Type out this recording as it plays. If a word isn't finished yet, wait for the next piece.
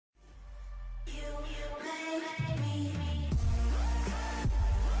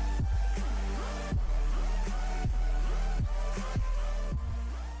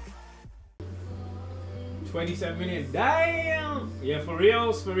27 million. Damn! Yeah, for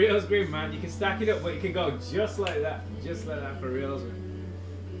reals, Grim, man. You can stack it up, but you can go just like that. Just like that, for reals.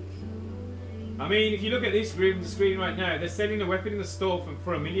 I mean, if you look at this Grim screen right now, they're selling the weapon in the store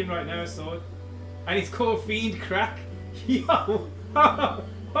for $1 million right now, a sword. And it's called Fiend Crack. Yo! Hold up.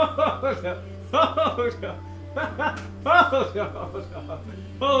 Hold up. Hold up.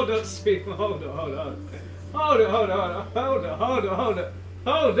 Hold up, stream. Hold up, hold up. Hold up, hold up, hold up, hold up, hold up.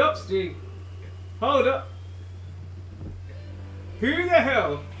 Hold up, stream. Hold up. Who the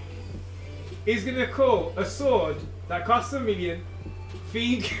hell is gonna call a sword that costs $1 million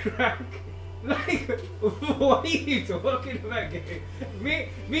Fiend Crack? Like, what are you talking about, game? Me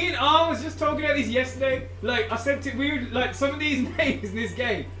and Arm was just talking about this yesterday. Like, I said to we were like some of these names in this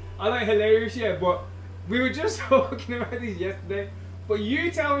game are like hilarious, yeah, but we were just talking about this yesterday. But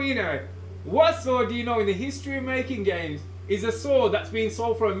you tell me now, what sword do you know in the history of making games is a sword that's being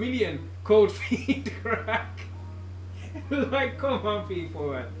sold for $1 million called Fiend Crack? Like, come on,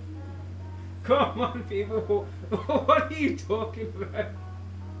 people, man. Come on, people. What are you talking about?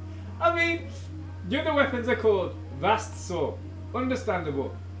 I mean, the other weapons are called Vast Sword.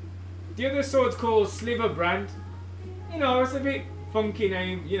 Understandable. The other sword's called Sliver Brand. You know, it's a bit funky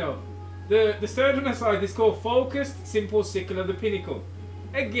name, you know. The third one aside is called Focused Simple Sickle of the Pinnacle.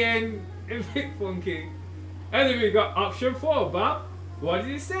 Again, a bit funky. And then we've got option 4, Bob. What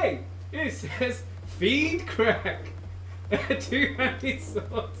did it say? It says Fiend Crack. A two-handed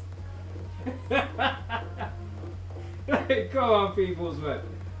sword. Like, come on, peoples, man.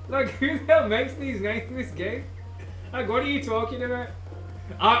 Like, who the hell makes these names in this game? Like, what are you talking about?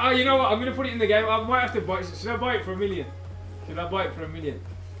 You know what? I'm gonna put it in the game. I might have to buy it. Should I buy it for $1 million? Should I buy it for $1 million?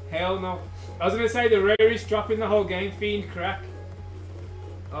 Hell no. I was gonna say the rarest drop in the whole game, Fiend Crack.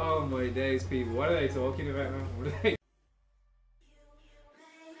 Oh my days, people. What are they talking about, man? What are they